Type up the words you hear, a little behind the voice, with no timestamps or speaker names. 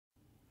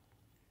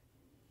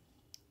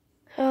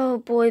Oh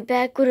boy,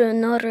 back with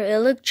another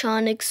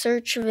electronic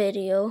search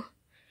video.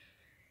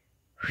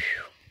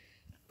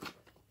 Whew.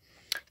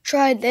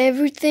 Tried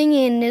everything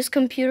and this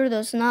computer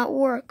does not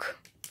work.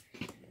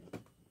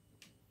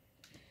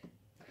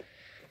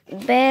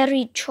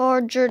 Battery,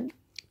 charger,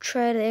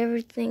 tried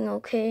everything,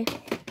 okay.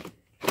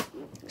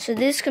 So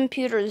this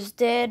computer is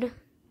dead.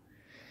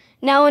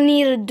 Now I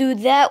need to do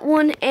that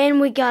one and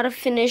we gotta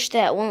finish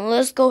that one.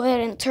 Let's go ahead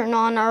and turn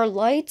on our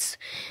lights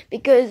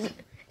because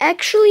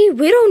actually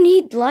we don't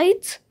need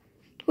lights.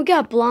 We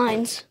got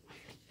blinds.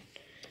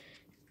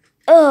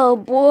 Oh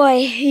boy,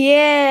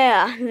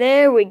 yeah,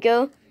 there we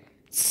go.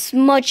 It's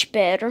much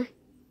better.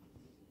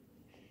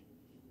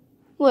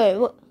 Wait,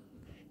 what?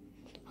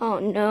 Oh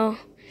no.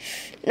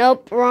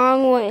 Nope,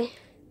 wrong way.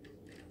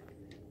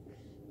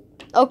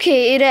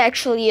 Okay, it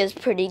actually is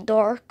pretty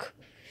dark.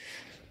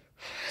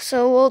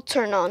 So we'll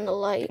turn on the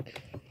light.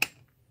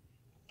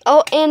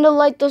 Oh, and the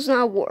light does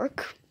not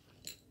work.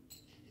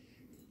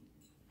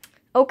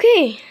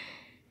 Okay.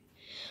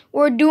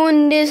 We're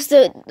doing this,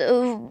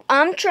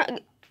 I'm trying.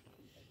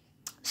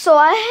 So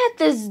I have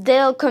this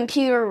Dell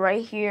computer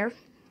right here.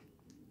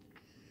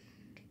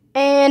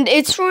 And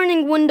it's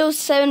running Windows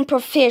 7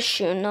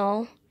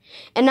 Professional.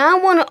 And I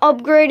want to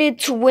upgrade it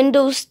to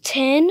Windows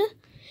 10.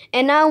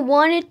 And I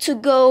want it to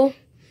go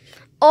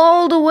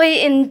all the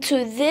way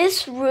into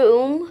this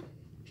room.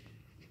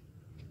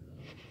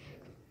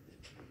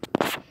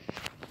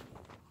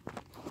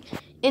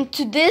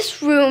 Into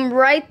this room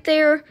right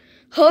there.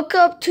 Hook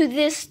up to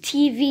this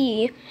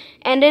TV.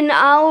 And then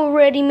I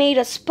already made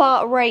a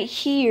spot right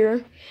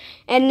here.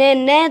 And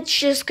then that's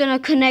just going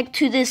to connect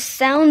to this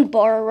sound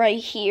bar right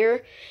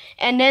here.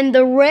 And then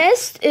the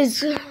rest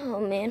is... Oh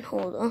man,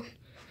 hold on.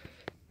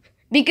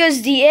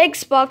 Because the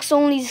Xbox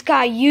only's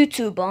got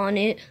YouTube on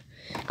it.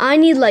 I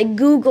need like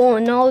Google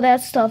and all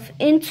that stuff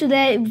into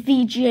that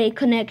VGA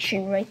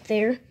connection right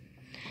there.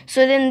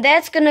 So then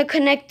that's going to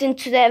connect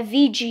into that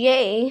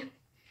VGA.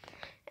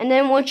 And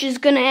then which is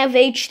going to have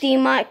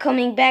HDMI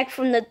coming back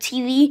from the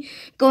TV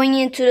going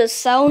into the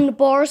sound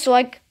bar.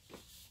 So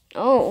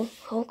oh,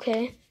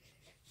 okay.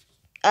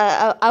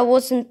 I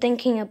wasn't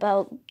thinking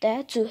about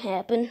that to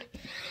happen.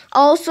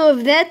 Also,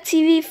 if that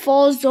TV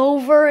falls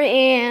over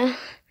and...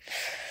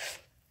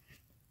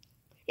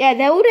 Yeah,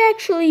 that would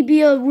actually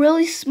be a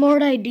really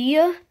smart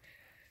idea.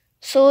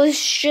 So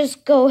let's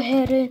just go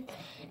ahead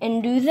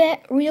and do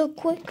that real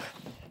quick.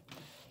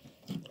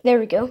 There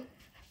we go.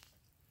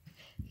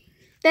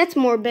 That's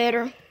more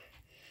better.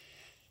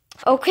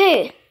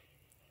 Okay.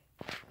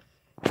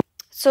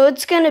 So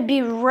it's going to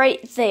be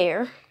right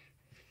there.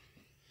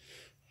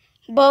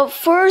 But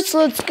first,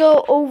 let's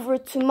go over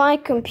to my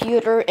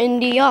computer in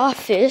the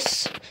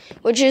office,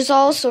 which is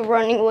also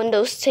running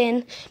Windows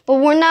 10. But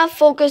we're not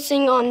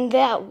focusing on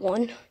that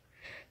one.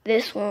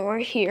 This one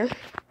right here.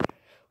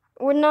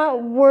 We're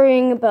not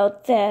worrying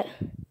about that.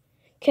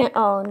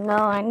 Oh no,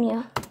 I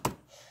need to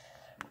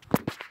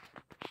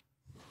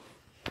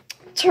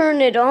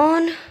turn it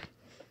on.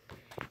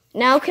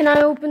 Now can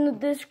I open the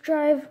disk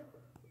drive?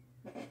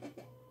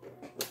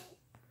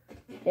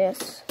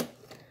 Yes.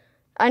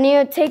 I need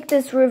to take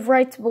this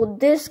rewritable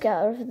disk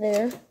out of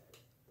there.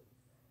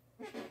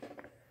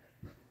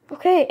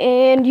 Okay,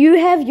 and you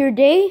have your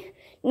day.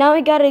 Now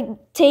I gotta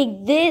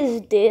take this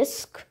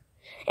disk.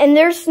 And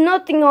there's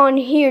nothing on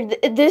here.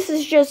 This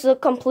is just a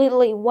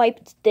completely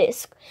wiped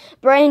disk.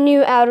 Brand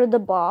new out of the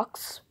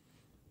box.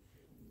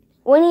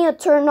 We need to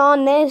turn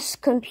on this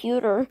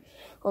computer.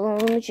 Hold on,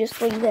 let me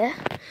just leave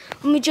that.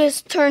 Let me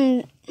just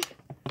turn...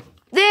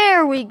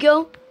 There we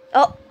go.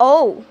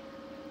 Oh.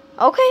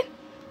 Okay.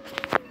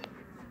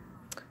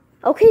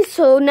 Okay,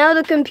 so now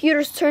the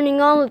computer's turning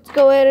on. Let's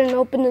go ahead and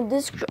open the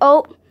disk.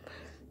 Oh.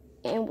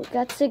 And we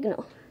got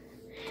signal.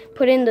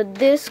 Put in the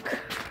disk.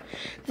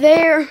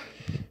 There.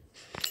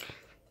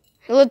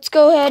 Let's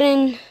go ahead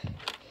and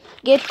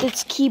get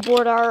this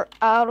keyboard out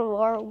of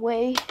our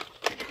way.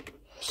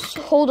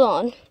 So, hold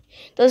on.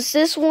 Does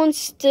this one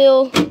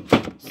still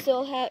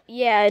have...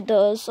 Yeah, it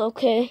does.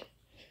 Okay.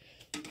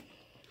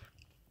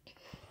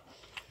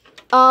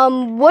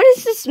 What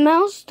is this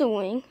mouse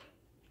doing?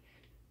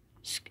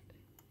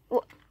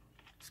 What?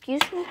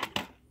 Excuse me?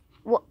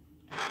 What?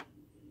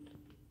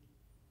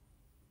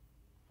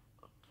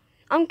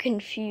 I'm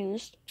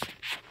confused.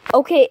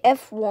 Okay,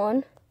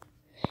 F1.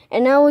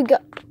 And now we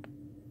got...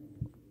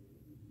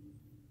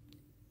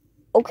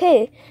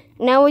 Okay,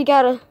 now we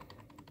gotta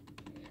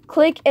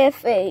click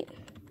F8.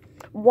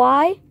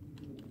 Why?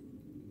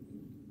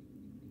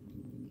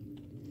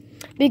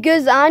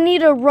 Because I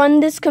need to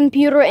run this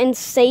computer in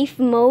safe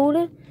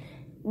mode.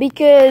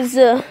 Because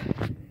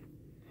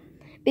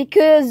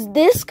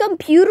this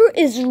computer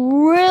is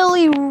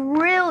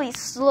really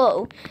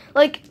slow.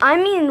 Like, I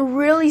mean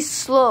really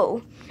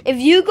slow. If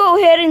you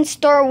go ahead and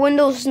start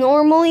Windows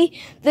normally,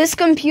 this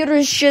computer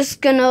is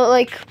just gonna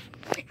like...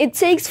 It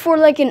takes for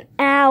like an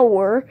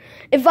hour.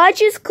 If I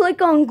just click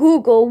on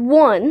Google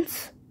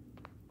once,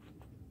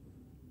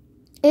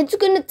 it's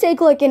gonna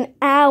take like an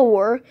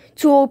hour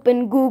to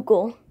open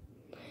Google.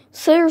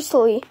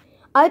 Seriously,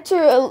 I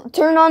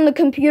turn on the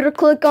computer,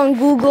 click on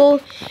Google,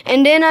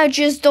 and then I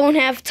just don't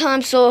have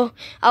time. So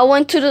I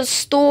went to the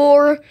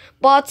store,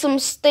 bought some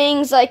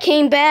things. I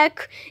came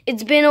back.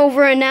 It's been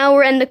over an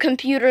hour, and the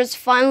computer is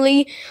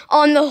finally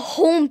on the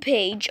home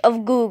page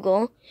of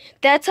Google.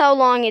 That's how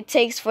long it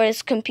takes for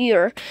this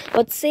computer.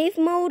 But save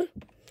mode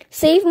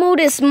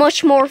is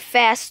much more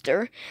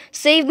faster.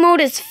 Save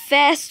mode is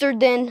faster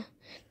than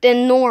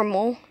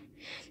normal.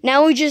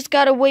 Now we just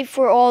gotta wait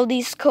for all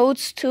these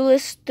codes to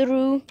list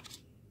through.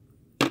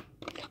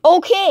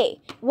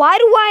 Okay, why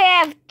do I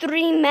have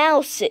 3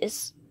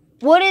 mouses?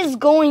 What is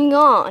going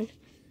on?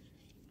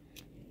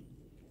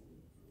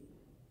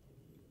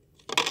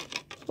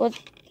 What?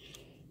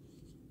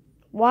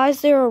 Why is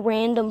there a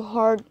random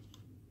hard?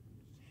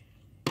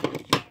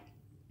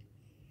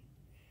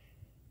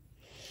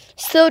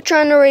 Still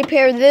trying to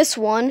repair this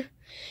one.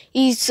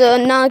 He's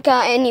not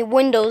got any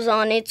Windows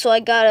on it, so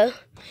I gotta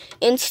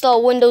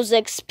install Windows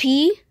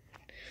XP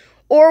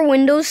or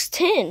Windows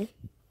 10.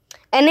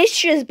 And it's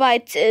just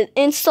by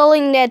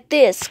installing that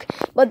disk.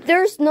 But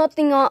there's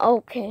nothing on...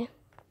 Okay.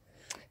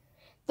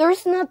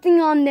 There's nothing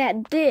on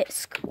that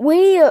disk.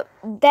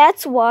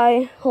 That's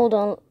why... Hold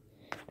on.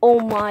 Oh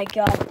my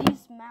god.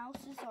 These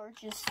mouses are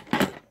just...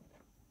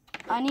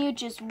 I need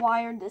to just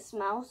wire this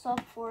mouse up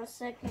for a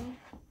second.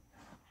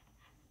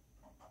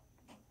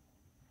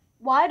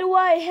 Why do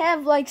I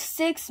have like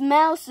 6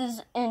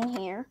 mouses in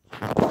here?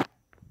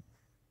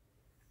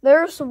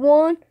 There's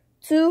 1,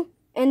 2,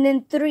 and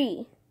then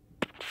 3.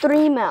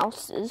 3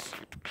 mouses.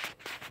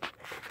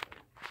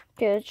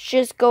 Okay, let's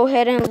just go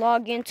ahead and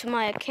log into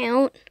my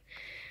account.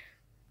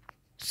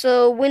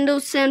 So,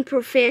 Windows 10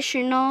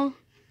 Professional.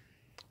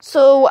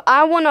 So,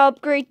 I want to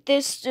upgrade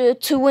this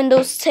to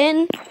Windows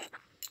 10.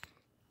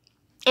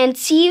 And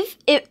see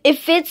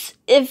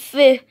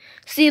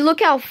see,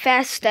 look how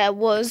fast that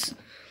was.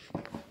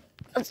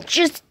 Let's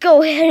just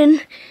go ahead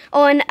and...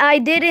 Oh, and I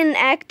didn't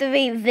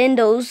activate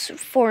Windows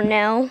for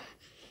now.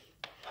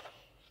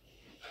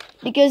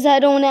 Because I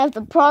don't have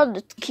the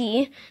product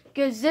key.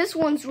 Because this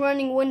one's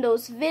running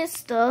Windows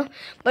Vista,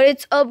 but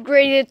it's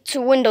upgraded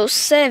to Windows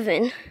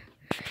 7.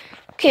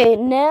 Okay,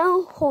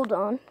 now, hold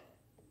on.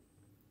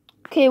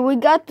 Okay, we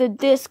got the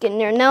disk in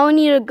there. Now we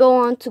need to go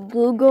on to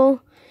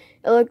Google,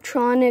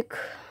 Electronic.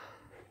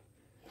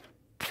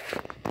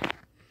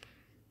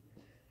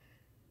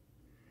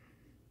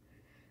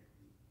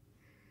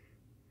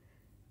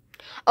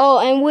 Oh,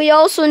 and we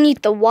also need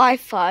the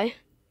Wi-Fi.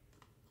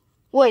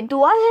 Wait,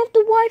 do I have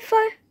the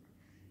Wi-Fi?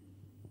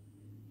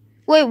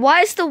 Wait,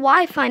 why is the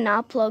Wi-Fi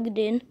not plugged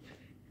in?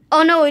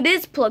 Oh, no, it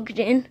is plugged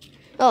in.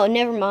 Oh,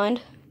 never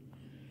mind.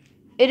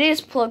 It is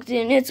plugged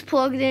in. It's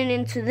plugged in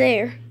into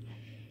there.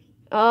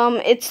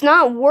 It's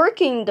not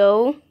working,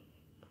 though.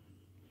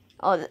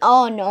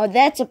 Oh no,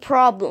 that's a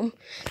problem.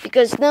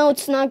 Because now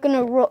it's not going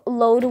to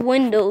load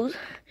Windows.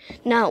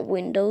 Not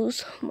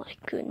Windows. Oh, my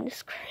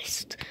goodness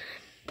Christ.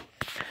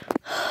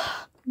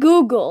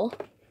 Google.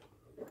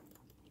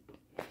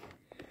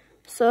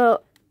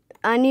 So,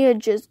 I need to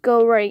just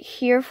go right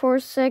here for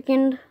a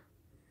second.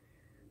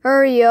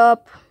 Hurry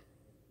up.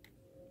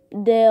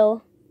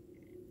 Dell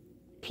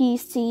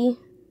PC.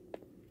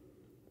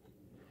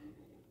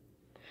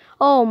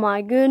 Oh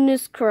my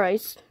goodness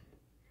Christ.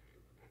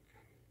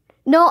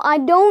 No, I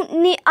don't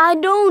need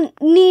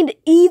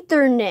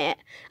Ethernet.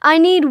 I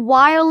need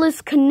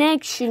wireless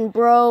connection,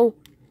 bro.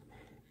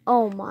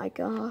 Oh my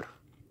god.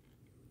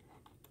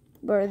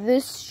 Bro,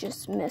 this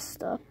just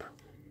messed up.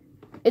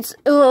 It's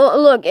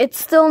look, it's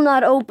still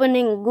not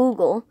opening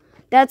Google.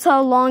 That's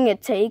how long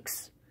it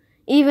takes,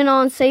 even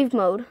on save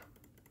mode.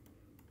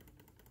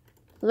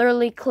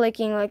 Literally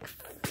clicking like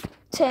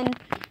 10,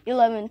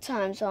 11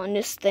 times on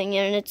this thing,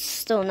 and it's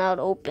still not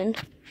open.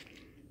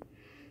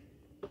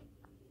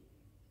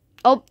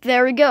 Oh,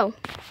 there we go.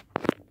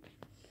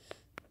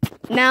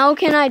 Now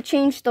can I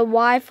change the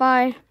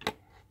Wi-Fi?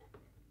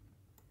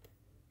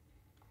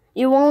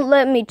 You won't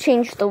let me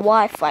change the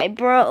Wi-Fi,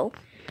 bro.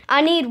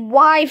 I need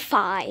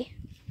Wi-Fi.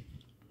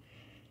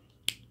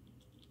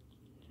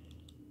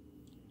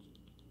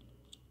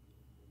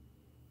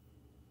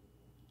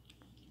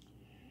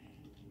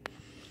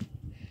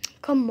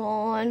 Come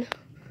on.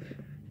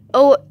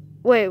 Oh,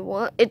 wait,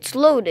 what? It's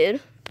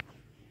loaded.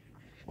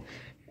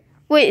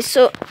 Wait,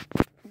 so,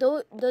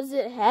 does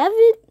it have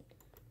it?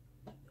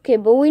 Okay,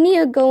 but we need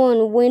to go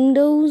on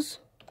Windows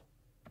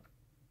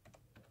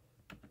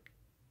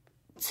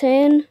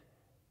 10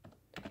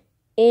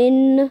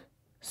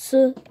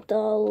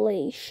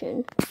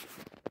 installation.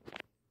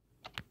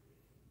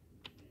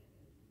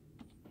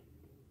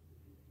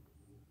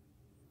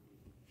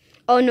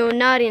 Oh, no,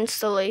 not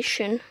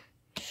installation.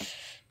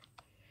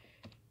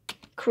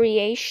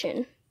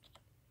 Creation.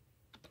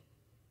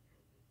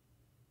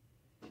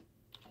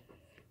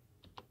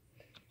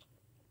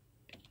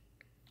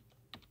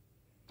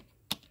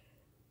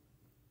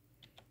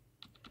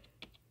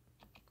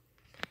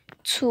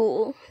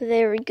 Tool.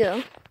 There we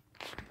go.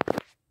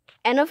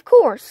 And of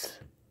course.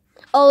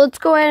 Oh, let's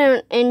go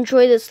ahead and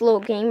enjoy this little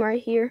game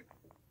right here.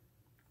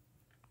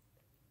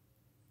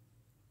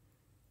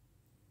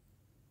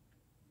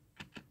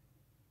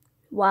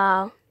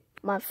 Wow.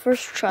 My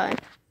first try.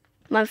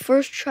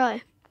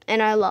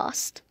 And I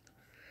lost.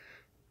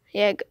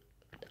 Yeah.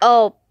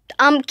 Oh,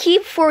 I'm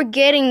keep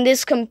forgetting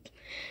this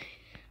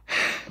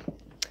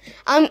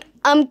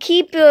I'm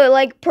keep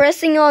like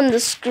pressing on the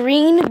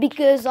screen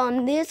because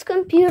on this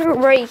computer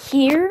right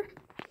here,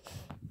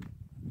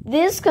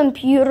 this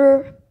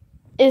computer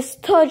is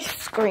touch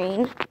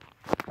screen.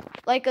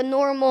 Like a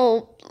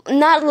normal,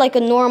 not like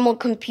a normal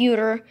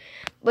computer,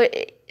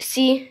 but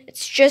see,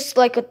 it's just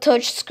like a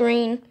touch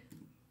screen.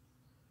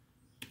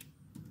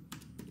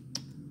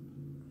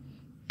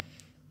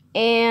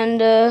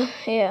 And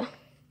yeah.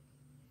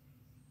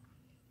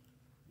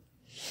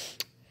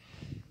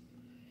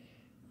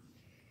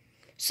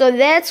 So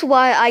that's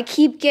why I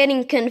keep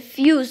getting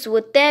confused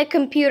with that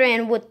computer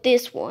and with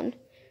this one.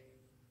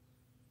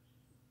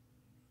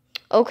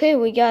 Okay,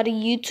 we got a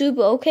YouTube.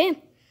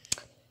 Okay.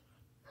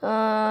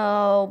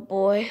 Oh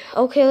boy.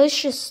 Okay,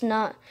 let's just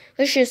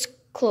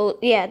close.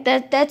 Yeah,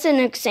 that's an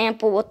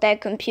example what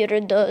that computer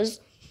does.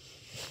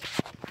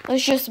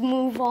 Let's just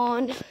move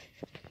on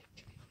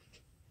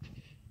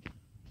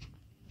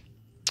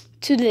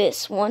to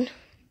this one.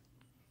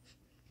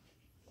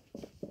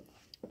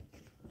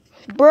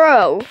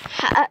 Bro,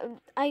 how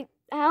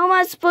am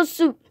I supposed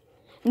to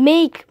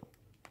make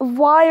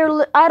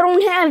wireless? I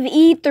don't have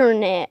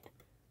Ethernet,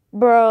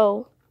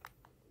 bro.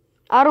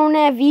 I don't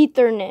have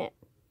Ethernet.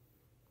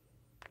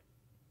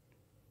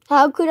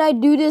 How could I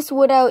do this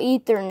without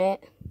Ethernet?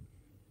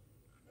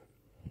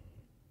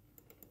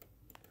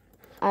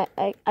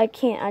 I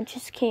can't. I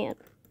just can't.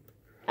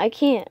 I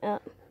can't.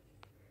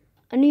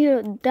 I need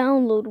to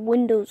download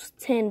Windows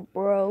 10,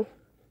 bro.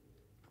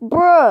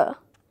 Bruh,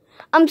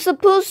 I'm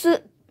supposed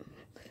to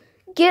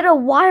get a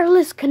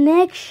wireless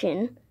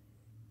connection.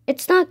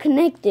 It's not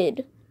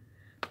connected.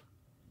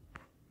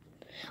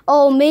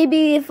 Oh,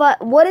 maybe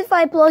what if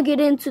I plug it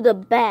into the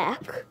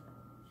back?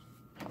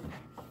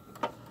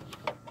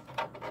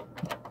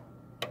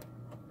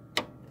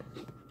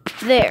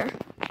 There.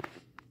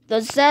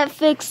 Does that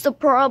fix the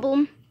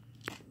problem?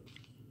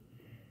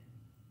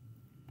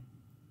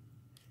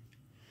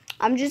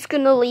 I'm just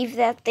gonna leave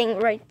that thing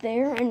right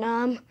there, and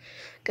I'm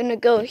gonna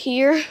go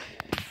here.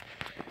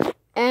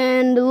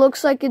 And it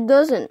looks like it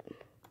doesn't.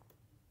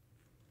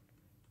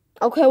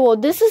 Okay, well,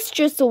 this is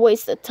just a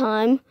waste of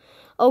time.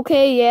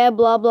 Okay, yeah,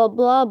 blah, blah,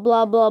 blah,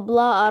 blah, blah,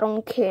 blah. I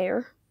don't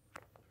care.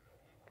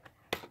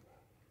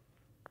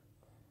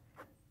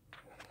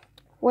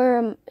 Where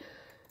am...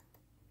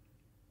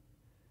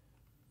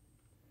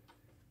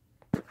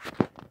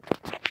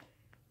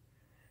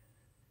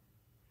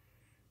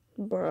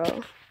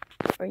 Bro,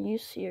 are you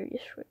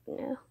serious right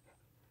now?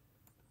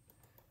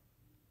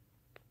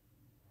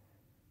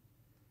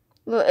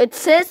 Look, it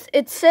says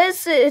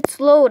it's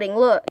loading.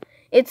 Look,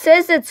 it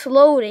says it's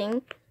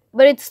loading,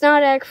 but it's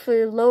not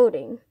actually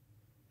loading.